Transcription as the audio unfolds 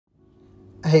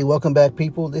Hey, welcome back,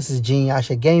 people. This is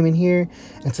Chillhop Gaming here,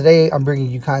 and today I'm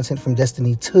bringing you content from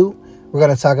Destiny 2. We're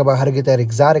going to talk about how to get that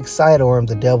exotic sidearm,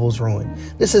 the Devil's Ruin.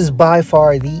 This is by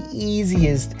far the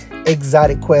easiest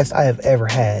exotic quest I have ever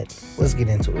had. Let's get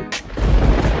into it.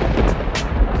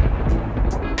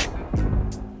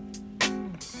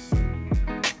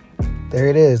 There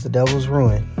it is, the Devil's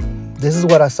Ruin. This is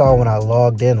what I saw when I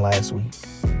logged in last week.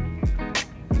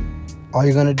 All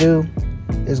you're going to do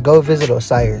is go visit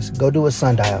Osiris. Go do a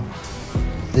sundial.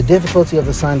 The difficulty of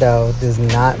the sundial does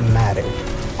not matter.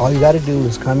 All you got to do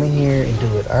is come in here and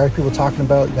do it. I heard people talking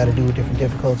about you got to do with different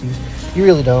difficulties. You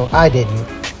really don't. I didn't.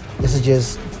 This is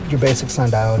just your basic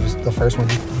sundial, just the first one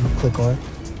you click on.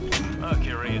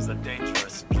 Mercury is a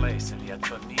dangerous place, and yet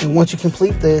for me. And once you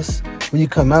complete this, when you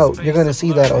come out, you're going to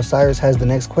see that Osiris has the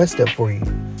next quest step for you.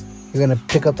 You're going to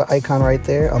pick up the icon right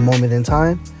there, a moment in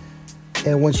time.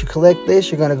 And once you collect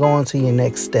this, you're going to go on to your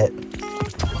next step.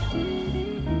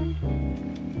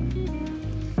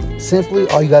 Simply,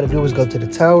 all you got to do is go to the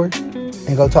tower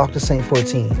and go talk to Saint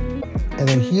 14. And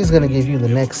then he's going to give you the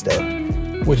next step,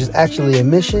 which is actually a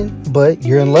mission, but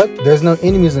you're in luck. There's no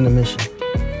enemies in the mission.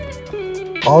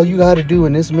 All you got to do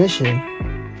in this mission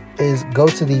is go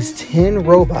to these 10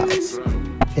 robots.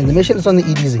 And the mission is on the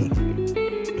EDZ.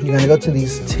 You're going to go to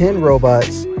these 10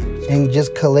 robots and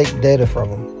just collect data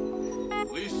from them.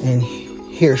 And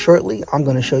here shortly, I'm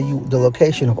going to show you the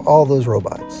location of all those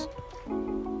robots.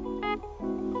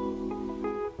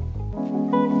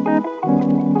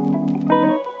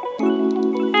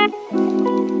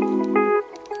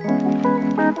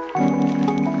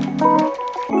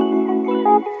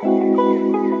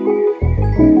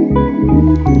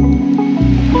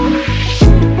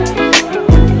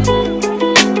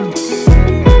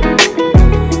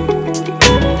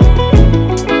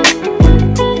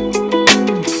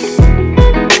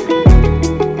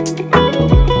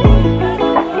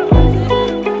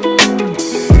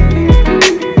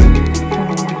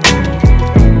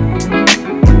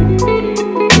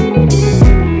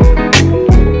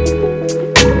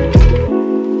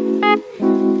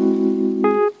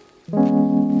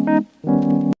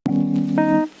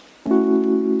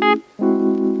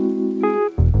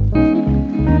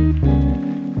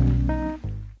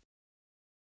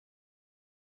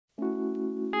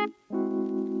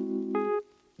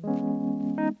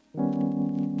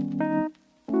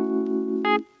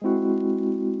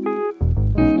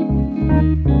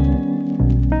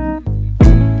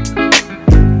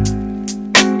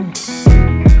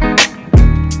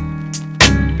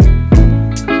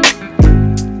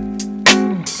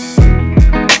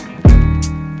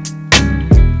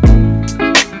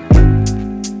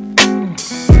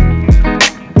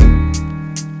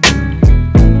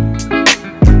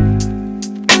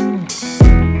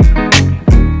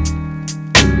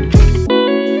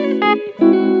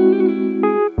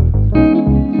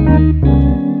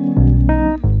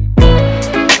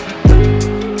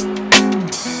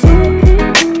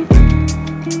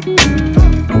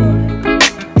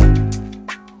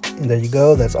 And there you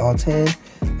go, that's all 10.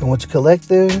 And once you collect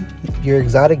them, your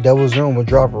exotic Devil's Ruin will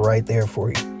drop right there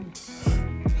for you.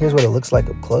 Here's what it looks like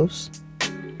up close.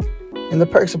 And the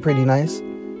perks are pretty nice.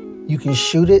 You can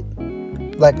shoot it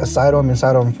like a sidearm in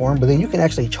sidearm form, but then you can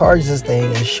actually charge this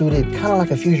thing and shoot it kind of like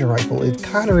a fusion rifle. It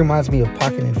kind of reminds me of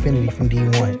Pocket Infinity from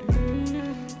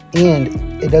D1.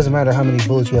 And it doesn't matter how many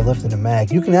bullets you have left in the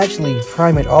mag. You can actually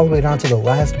prime it all the way down to the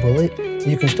last bullet, and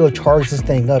you can still charge this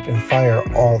thing up and fire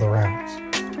all the rounds.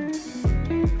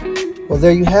 Well,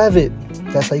 there you have it.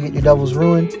 That's how you get your Devil's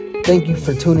Ruin. Thank you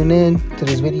for tuning in to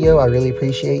this video. I really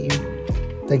appreciate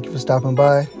you. Thank you for stopping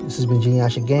by. This has been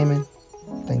Chillhop Gaming.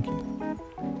 Thank you.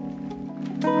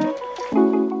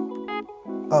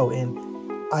 Oh, and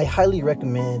I highly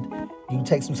recommend you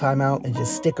take some time out and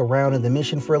just stick around in the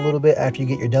mission for a little bit after you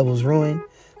get your Devil's Ruin,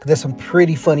 because there's some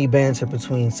pretty funny banter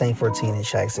between Saint 14 and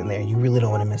Shax in there. You really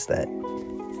don't want to miss that.